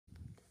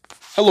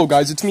Hello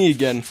guys, it's me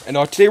again, and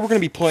today we're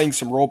going to be playing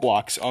some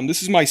Roblox.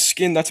 This is my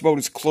skin, that's about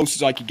as close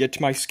as I could get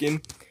to my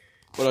skin.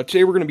 But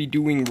today we're going to be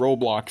doing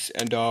Roblox,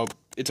 and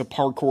it's a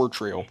parkour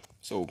trail.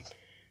 So,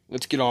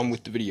 let's get on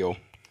with the video.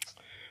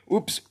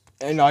 Oops,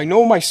 and I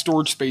know my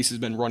storage space has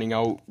been running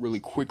out really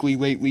quickly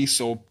lately,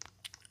 so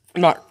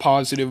I'm not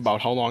positive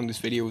about how long this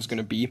video is going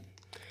to be.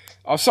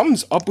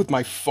 Something's up with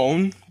my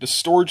phone. The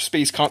storage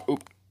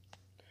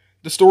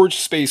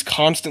space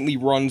constantly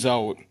runs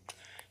out,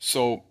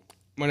 so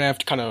I'm gonna have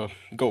to kind of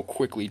go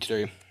quickly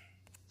today.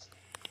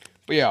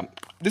 But yeah,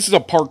 this is a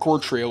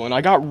parkour trail, and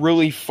I got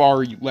really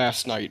far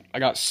last night. I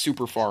got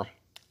super far.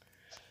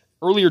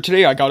 Earlier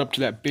today, I got up to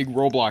that big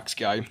Roblox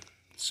guy.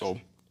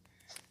 So,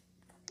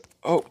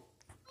 oh,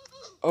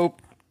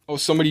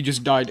 somebody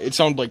just died. It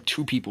sounded like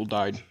two people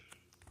died.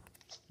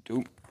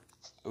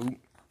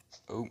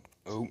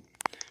 Oh.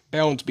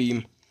 Balance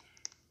beam.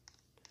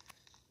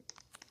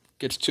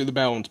 Gets to the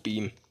balance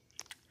beam.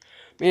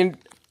 Man,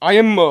 I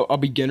am a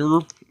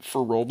beginner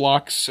for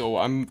Roblox, so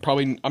I'm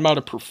not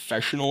a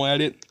professional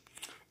at it,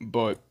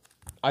 but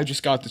I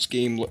just got this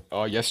game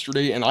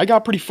yesterday, and I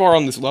got pretty far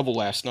on this level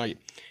last night.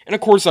 And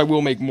of course, I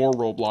will make more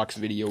Roblox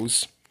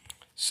videos.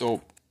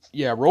 So,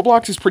 yeah,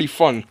 Roblox is pretty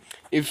fun.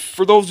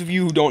 For those of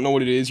you who don't know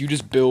what it is, you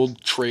just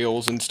build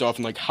trails and stuff,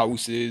 and like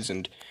houses,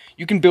 and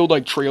you can build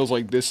like trails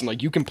like this, and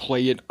like you can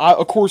play it.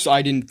 Of course,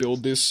 I didn't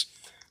build this,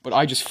 but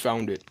I just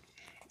found it.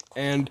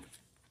 And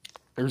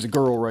there's a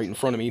girl right in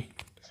front of me.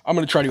 I'm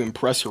gonna try to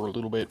impress her a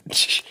little bit.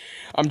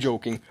 I'm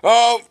joking.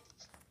 Oh!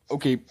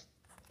 Okay.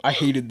 I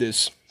hated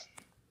this.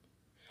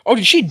 Oh,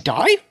 did she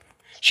die?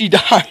 She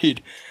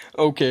died.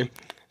 Okay.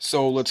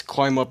 So, let's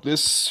climb up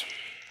this.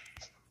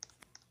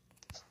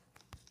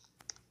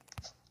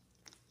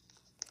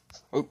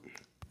 Oh.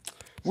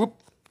 Whoop.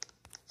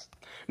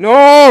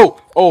 No!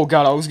 Oh,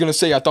 God, I was gonna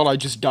say, I thought I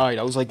just died.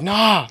 I was like,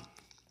 nah!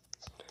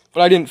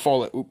 But I didn't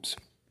fall that... Oops.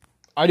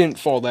 I didn't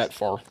fall that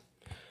far.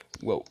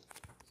 Whoa.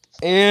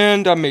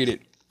 And I made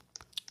it.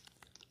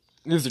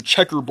 There's a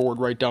checkerboard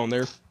right down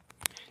there.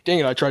 Dang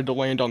it, I tried to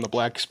land on the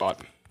black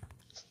spot.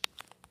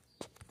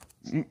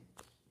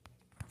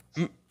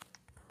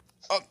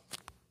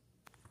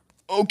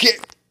 Okay.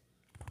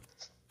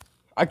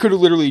 I could have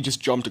literally just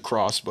jumped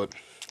across, but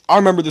I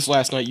remember this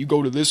last night. You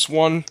go to this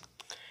one,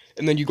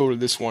 and then you go to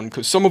this one,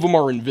 because some of them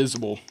are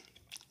invisible.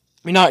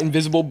 I mean, not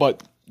invisible,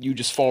 but you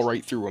just fall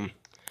right through them.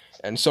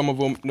 And some of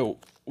them, no,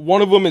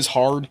 one of them is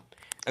hard,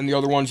 and the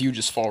other ones you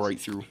just fall right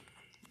through.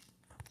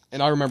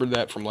 And I remember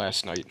that from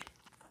last night.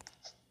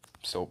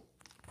 So,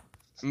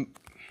 boom.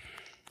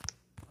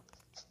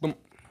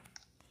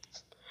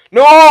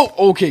 No!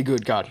 Okay,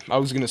 good, God. I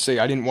was gonna say,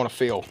 I didn't want to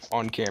fail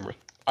on camera.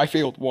 I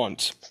failed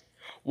once.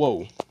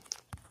 Whoa.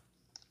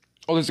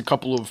 Oh, there's a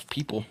couple of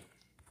people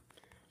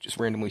just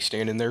randomly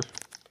standing there.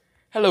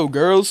 Hello,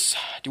 girls.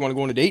 Do you want to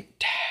go on a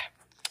date?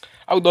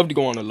 I would love to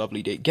go on a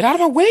lovely date. Get out of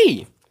my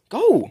way!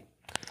 Go!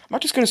 I'm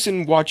not just gonna sit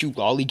and watch you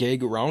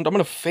lollygag around. I'm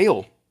gonna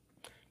fail.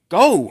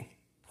 Go!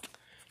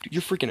 Dude,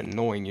 you're freaking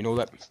annoying, you know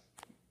that?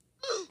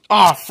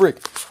 Ah, frick.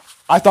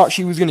 I thought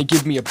she was gonna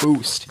give me a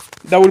boost.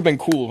 That would have been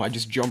cool. I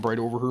just jump right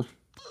over her.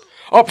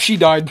 Oh, she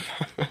died.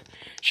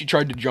 She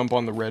tried to jump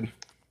on the red.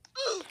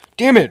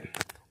 Damn it.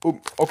 Oh,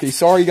 okay,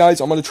 sorry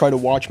guys. I'm gonna try to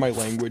watch my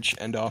language.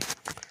 And,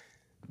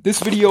 this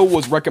video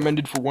was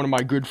recommended for one of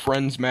my good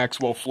friends,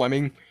 Maxwell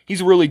Fleming. He's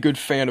a really good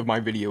fan of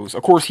my videos.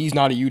 Of course, he's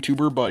not a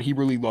YouTuber, but he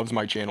really loves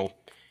my channel.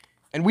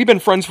 And we've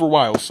been friends for a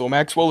while, so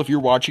Maxwell, if you're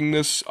watching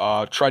this,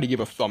 try to give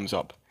a thumbs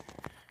up.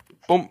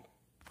 Bump.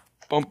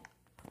 Bump.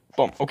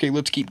 Bump. Okay,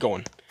 let's keep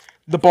going.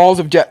 The balls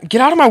of death. Get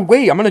out of my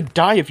way! I'm gonna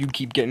die if you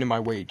keep getting in my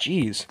way.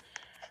 Jeez.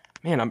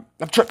 Man, I'm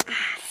trying...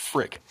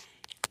 Frick.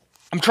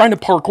 I'm trying to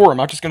parkour. I'm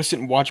not just gonna sit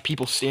and watch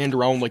people stand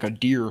around like a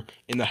deer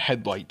in the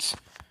headlights.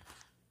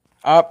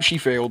 She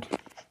failed.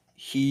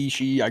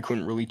 She, I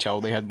couldn't really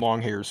tell. They had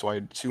long hair, so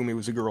I assume it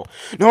was a girl.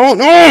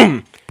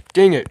 No!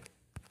 Dang it.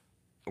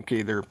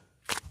 Okay, there.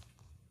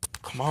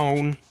 Come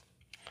on.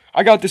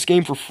 I got this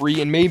game for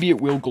free, and maybe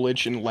it will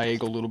glitch and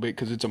lag a little bit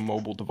because it's a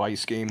mobile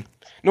device game.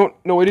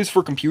 No, it is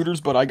for computers,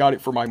 but I got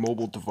it for my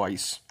mobile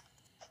device.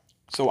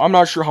 So I'm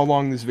not sure how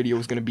long this video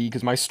is going to be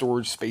because my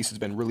storage space has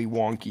been really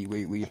wonky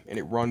lately, and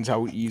it runs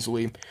out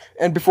easily.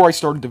 And before I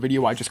started the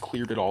video, I just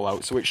cleared it all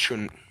out, so it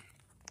shouldn't.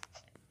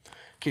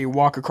 Okay,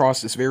 walk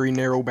across this very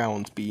narrow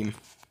balance beam.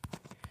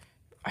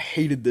 I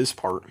hated this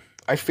part.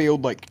 I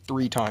failed like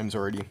 3 times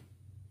already.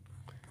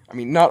 I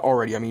mean, not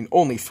already, I mean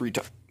only 3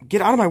 times.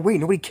 Get out of my way,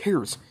 nobody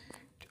cares.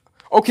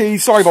 Okay,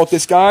 sorry about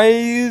this,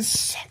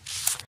 guys.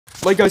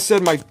 Like I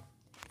said,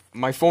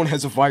 my phone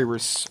has a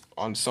virus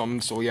on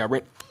some, so yeah,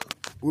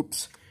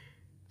 Oops.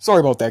 Sorry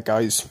about that,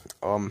 guys.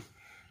 Come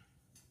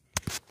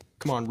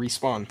on,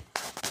 respawn.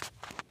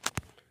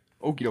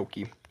 Okie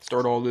dokie.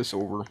 Start all this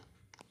over.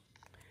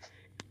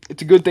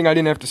 It's a good thing I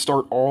didn't have to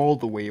start all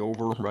the way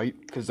over, right?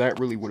 Because that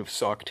really would have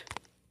sucked.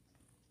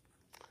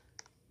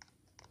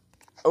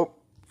 Oh.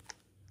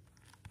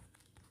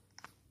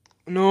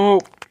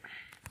 No.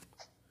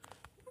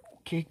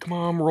 Okay, come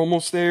on, we're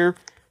almost there.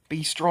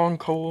 Be strong,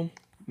 Cole.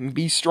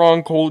 Be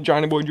strong, Cold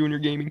China Boy Jr.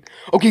 Gaming.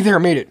 Okay, there, I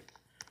made it.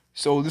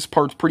 So this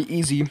part's pretty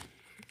easy.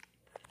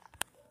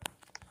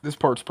 This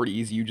part's pretty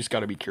easy. You just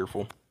gotta be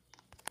careful.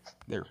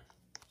 There.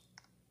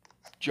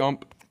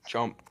 Jump,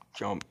 jump,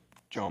 jump,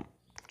 jump,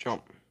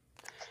 jump.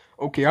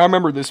 Okay, I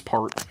remember this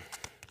part.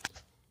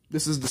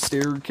 This is the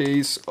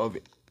staircase of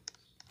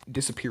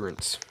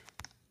disappearance.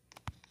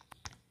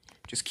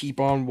 Just keep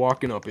on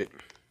walking up it.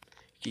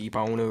 Keep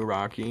on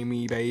rocking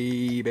me,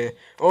 baby.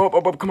 Oh,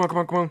 come on, come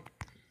on, come on.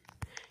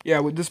 Yeah,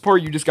 with this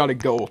part, you just gotta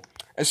go.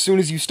 As soon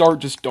as you start,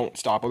 just don't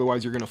stop.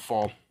 Otherwise, you're gonna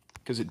fall.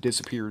 Because it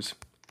disappears.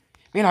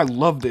 Man, I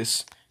love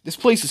this. This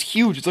place is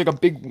huge. It's like a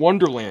big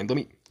wonderland.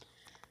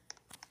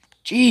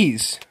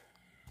 Jeez.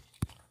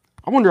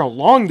 I wonder how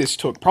long this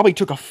took. Probably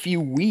took a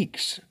few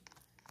weeks.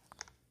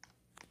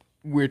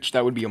 Which,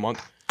 that would be a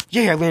month.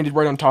 Yeah, I landed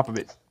right on top of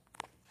it.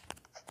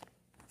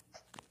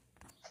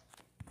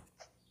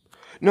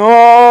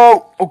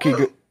 No! Okay,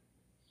 good.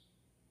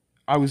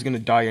 I was gonna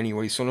die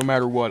anyway, so no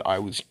matter what, I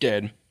was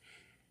dead.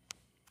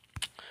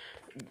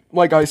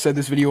 Like I said,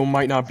 this video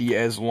might not be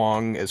as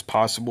long as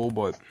possible,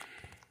 but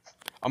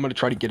I'm gonna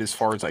try to get as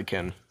far as I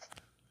can.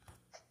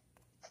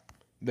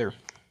 There.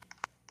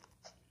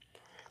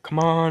 Come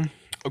on.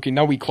 Okay,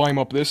 now we climb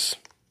up this.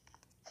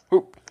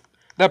 Oop.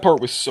 That part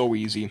was so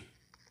easy.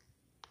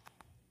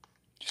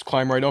 Just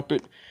climb right up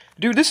it.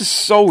 Dude, this is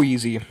so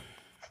easy.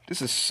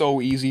 This is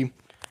so easy.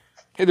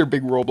 Hey there,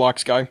 big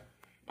Roblox guy.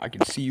 I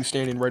can see you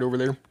standing right over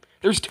there.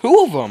 There's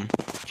two of them.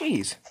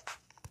 Jeez.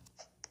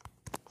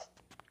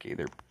 Okay,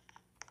 there.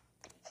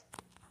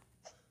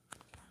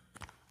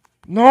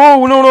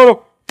 No, no, no,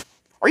 no.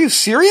 Are you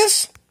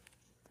serious?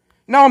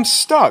 Now I'm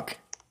stuck.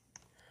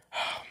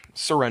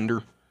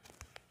 Surrender.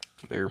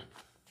 There.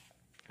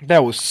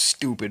 That was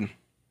stupid.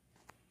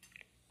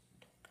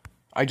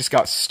 I just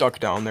got stuck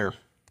down there.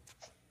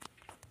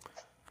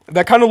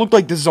 That kind of looked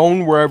like the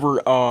zone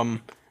wherever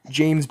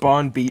James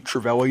Bond beat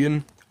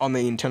Trevelyan on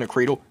the antenna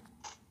cradle.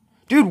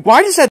 Dude,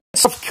 why does that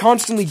stuff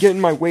constantly get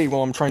in my way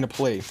while I'm trying to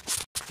play?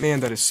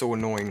 Man, that is so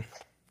annoying.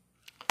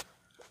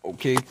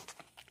 Okay.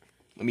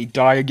 Let me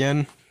die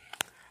again.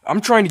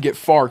 I'm trying to get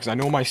far because I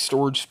know my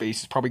storage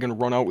space is probably going to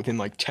run out within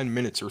like 10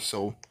 minutes or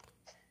so.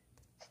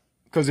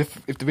 Because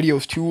if the video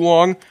is too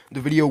long,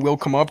 the video will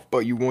come up,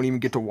 but you won't even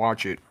get to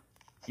watch it.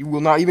 You will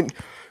not even...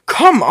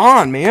 Come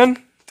on,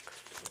 man!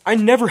 I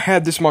never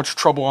had this much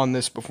trouble on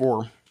this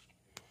before.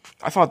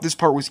 I thought this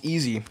part was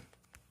easy.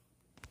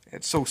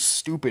 It's so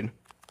stupid.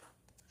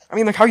 I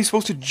mean, like, how are you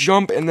supposed to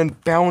jump and then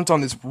balance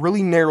on this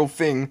really narrow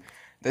thing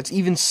that's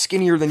even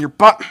skinnier than your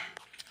butt?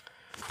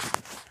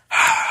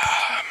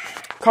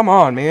 Come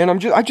on, man.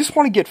 I just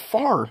want to get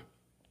far.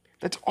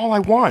 That's all I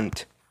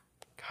want.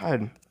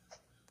 God.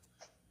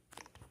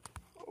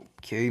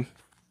 Okay.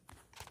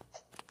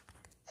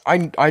 I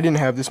didn't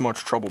have this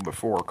much trouble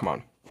before. Come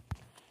on.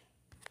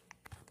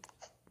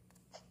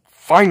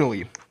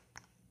 Finally.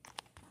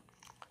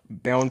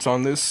 Balance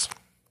on this.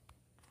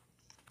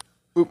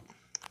 Oop.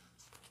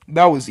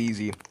 That was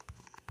easy.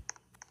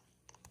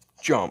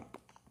 Jump.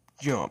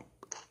 Jump.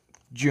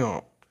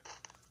 Jump.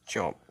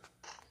 Jump.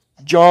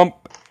 Jump.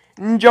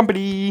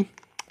 Jumpity.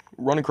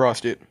 Run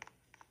across it.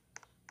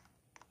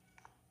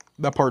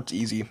 That part's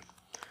easy.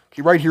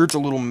 Okay, right here it's a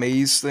little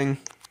maze thing.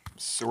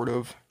 Sort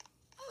of.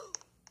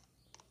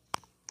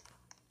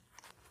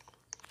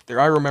 There,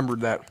 I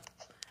remembered that.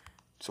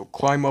 So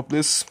climb up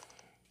this.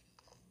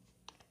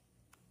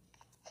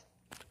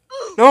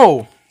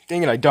 No!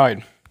 Dang it, I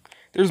died.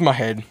 There's my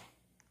head.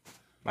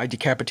 My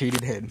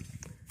decapitated head.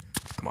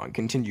 Come on,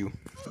 continue.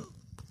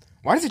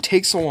 Why does it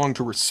take so long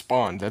to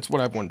respond? That's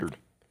what I've wondered.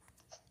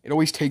 It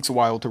always takes a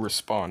while to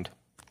respond.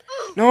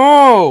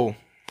 No!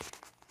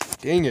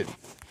 Dang it.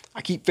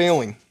 I keep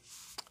failing.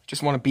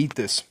 Just want to beat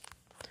this.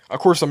 Of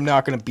course, I'm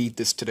not going to beat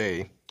this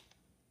today.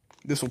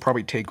 This will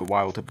probably take a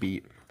while to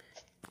beat.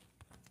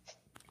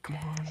 Come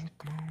on,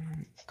 come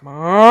on, come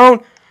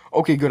on!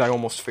 Okay, good, I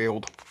almost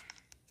failed.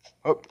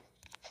 Up,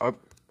 up,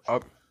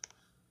 up.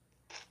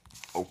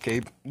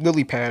 Okay,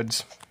 lily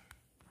pads.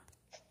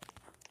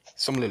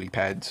 Some lily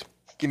pads.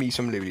 Give me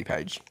some lily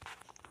pads.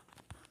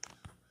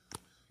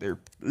 There,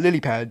 lily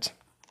pads.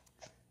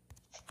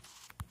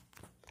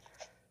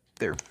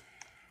 There.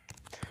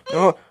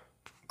 Oh,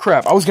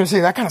 crap, I was gonna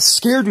say, that kind of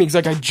scared me, because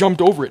like, I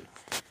jumped over it.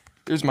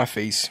 There's my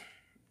face.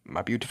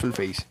 My beautiful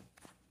face.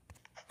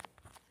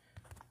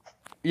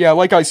 Yeah,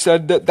 like I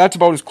said, that's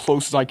about as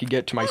close as I could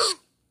get to my...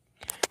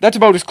 That's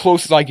about as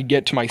close as I could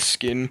get to my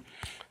skin.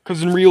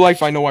 Because in real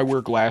life, I know I wear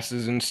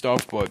glasses and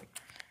stuff, but...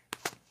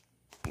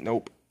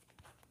 Nope.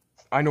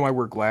 I know I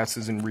wear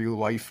glasses in real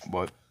life,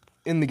 but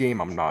in the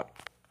game, I'm not.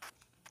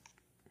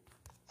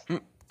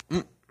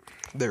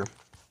 There.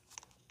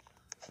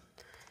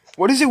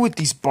 What is it with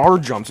these bar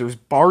jumps? There's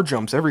bar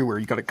jumps everywhere.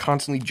 You gotta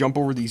constantly jump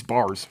over these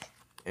bars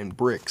and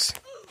bricks.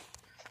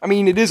 I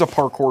mean, it is a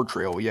parkour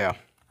trail, yeah.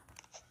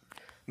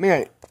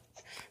 Man,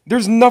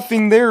 there's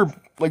nothing there.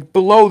 Like,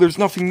 below, there's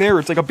nothing there.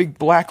 It's like a big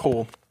black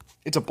hole.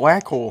 It's a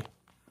black hole.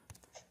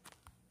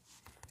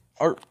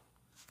 Art.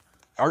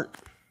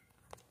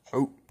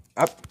 Oh,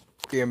 up.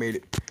 Okay, I made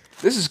it.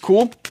 This is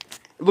cool.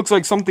 It looks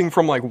like something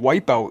from, like,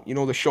 Wipeout. You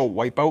know the show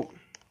Wipeout?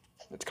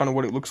 That's kind of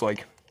what it looks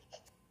like.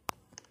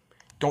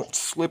 Don't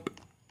slip.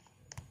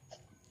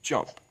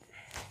 Jump.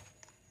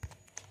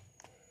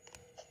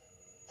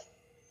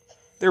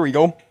 There we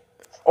go.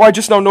 Oh, I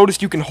just now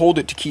noticed you can hold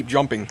it to keep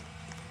jumping.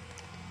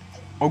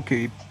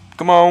 Okay,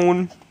 come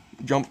on.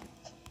 Jump,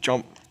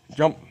 jump,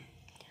 jump.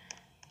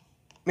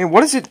 Man,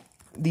 what is it?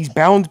 These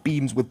balance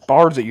beams with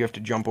bars that you have to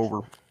jump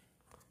over.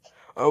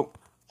 Oh,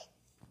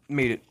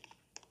 made it.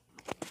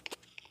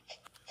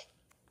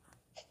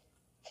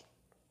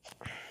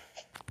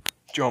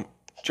 Jump,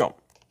 jump.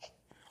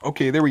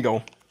 Okay, there we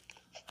go.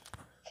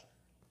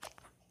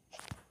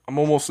 I'm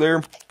almost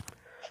there.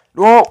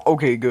 Oh,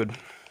 okay, good.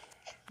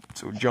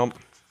 So jump.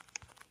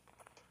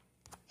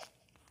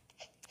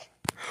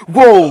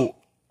 Whoa!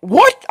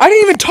 What? I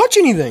didn't even touch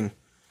anything!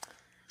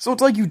 So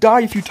it's like you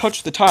die if you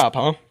touch the top,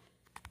 huh?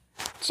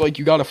 It's like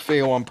you gotta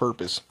fail on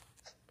purpose.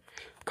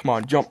 Come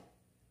on, jump.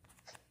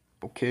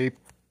 Okay.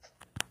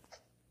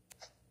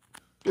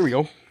 There we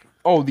go.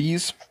 Oh,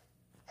 these.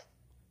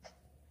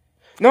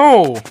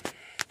 No!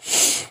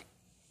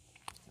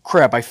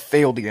 Crap, I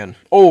failed again.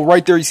 Oh,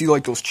 right there you see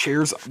like those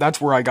chairs. That's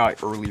where I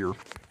got earlier.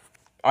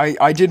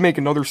 I did make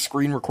another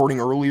screen recording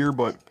earlier,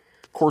 but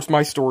of course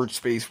my storage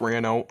space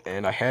ran out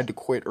and I had to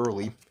quit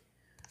early.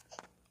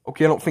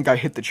 Okay, I don't think I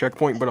hit the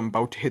checkpoint, but I'm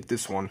about to hit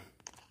this one.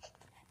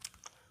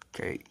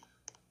 Okay.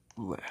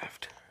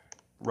 Left.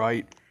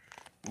 Right.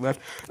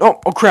 Left. Oh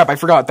crap, I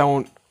forgot that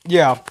one.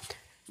 Yeah.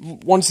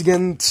 Once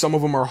again, some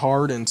of them are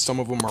hard and some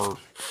of them are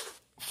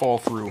fall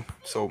through.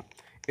 So,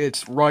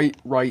 it's right,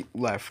 right,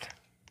 left.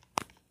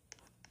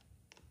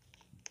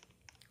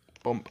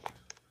 Bump.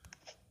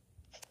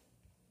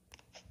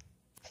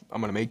 I'm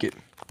gonna make it.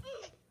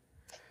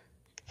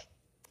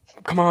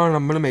 Come on,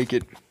 I'm gonna make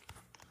it.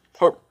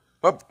 Up,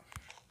 up.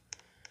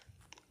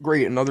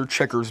 Great, another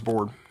checkers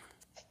board.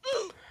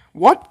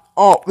 What?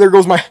 Oh, there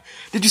goes my...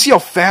 Did you see how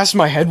fast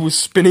my head was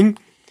spinning?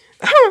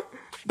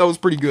 That was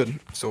pretty good.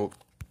 So,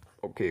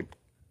 okay.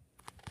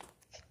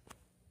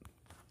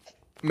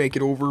 Make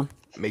it over.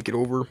 Make it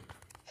over.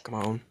 Come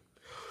on.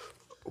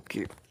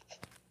 Okay.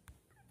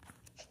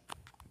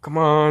 Come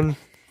on.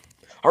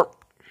 Arp.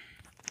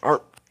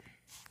 Arp.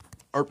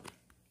 Arp.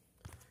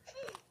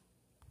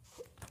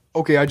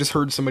 Okay, I just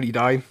heard somebody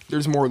die.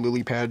 There's more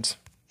lily pads.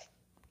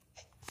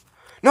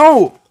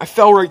 No! I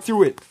fell right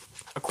through it.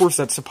 Of course,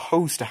 that's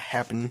supposed to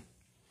happen.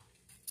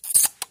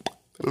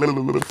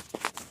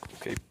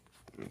 Okay,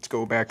 let's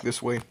go back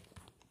this way.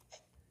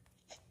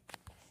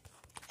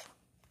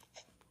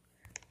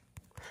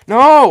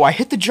 No! I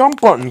hit the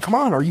jump button. Come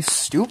on, are you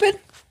stupid?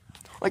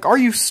 Like, are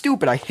you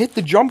stupid? I hit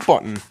the jump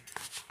button.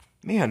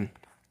 Man,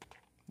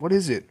 what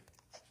is it?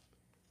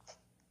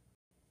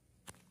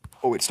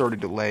 Oh, it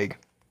started to lag.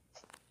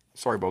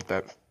 Sorry about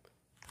that.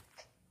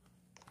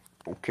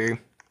 Okay.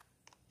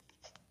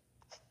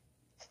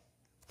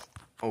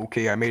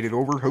 Okay, I made it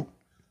over. Hop,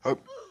 hop,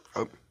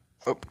 hop,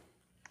 hop.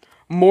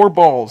 More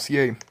balls,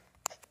 yay.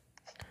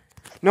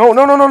 No,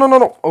 no, no, no, no, no,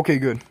 no. Okay,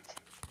 good.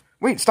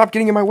 Wait, stop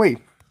getting in my way.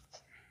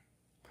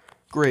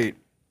 Great.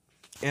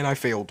 And I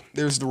failed.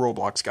 There's the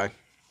Roblox guy.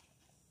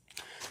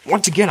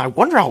 Once again, I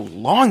wonder how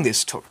long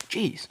this took.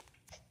 Jeez.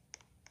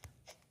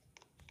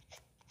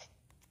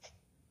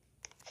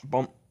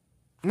 Bump.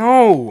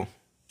 No.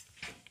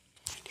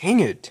 Dang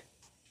it.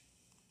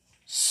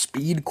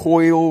 Speed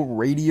coil,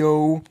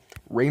 radio,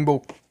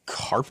 rainbow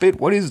carpet.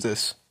 What is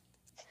this?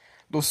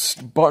 Those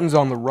buttons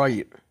on the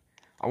right.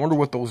 I wonder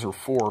what those are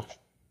for.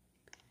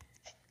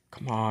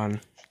 Come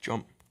on.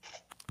 Jump.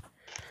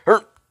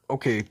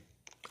 Okay.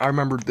 I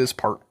remembered this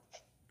part.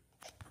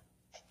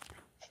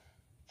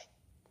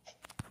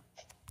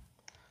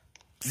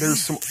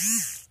 There's some...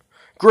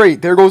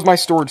 Great, there goes my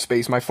storage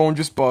space. My phone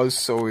just buzzed,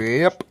 so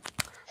yep.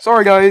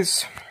 Sorry,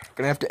 guys.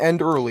 Gonna have to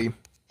end early.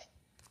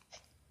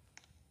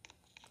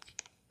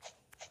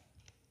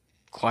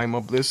 Climb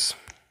up this.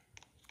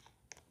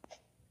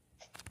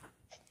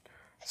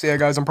 So yeah,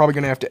 guys, I'm probably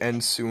gonna have to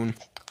end soon.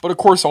 But of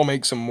course, I'll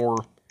make some more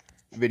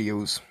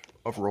videos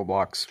of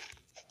Roblox.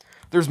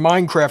 There's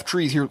Minecraft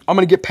trees here. I'm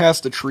gonna get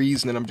past the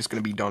trees, and then I'm just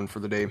gonna be done for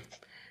the day.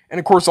 And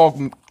of course,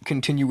 I'll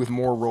continue with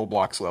more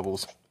Roblox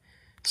levels.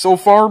 So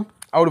far,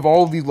 out of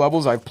all of these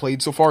levels I've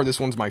played so far, this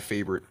one's my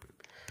favorite.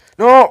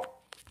 No!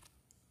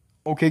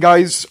 Okay,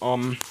 guys,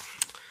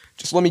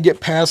 just let me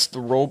get past the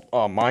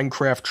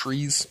Minecraft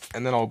trees,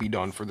 and then I'll be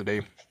done for the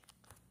day.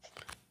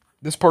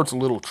 This part's a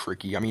little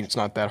tricky. I mean, it's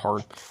not that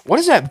hard. What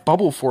is that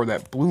bubble for,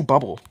 that blue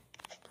bubble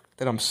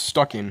that I'm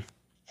stuck in?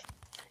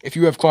 If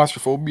you have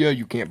claustrophobia,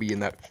 you can't be in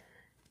that.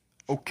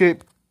 Okay,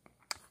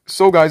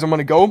 so guys, I'm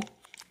gonna go.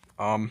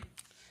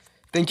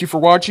 Thank you for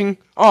watching.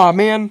 Aw,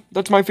 man,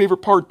 that's my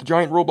favorite part, the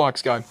giant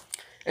Roblox guy.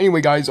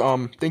 Anyway, guys,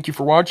 thank you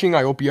for watching.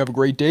 I hope you have a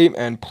great day,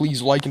 and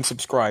please like and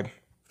subscribe.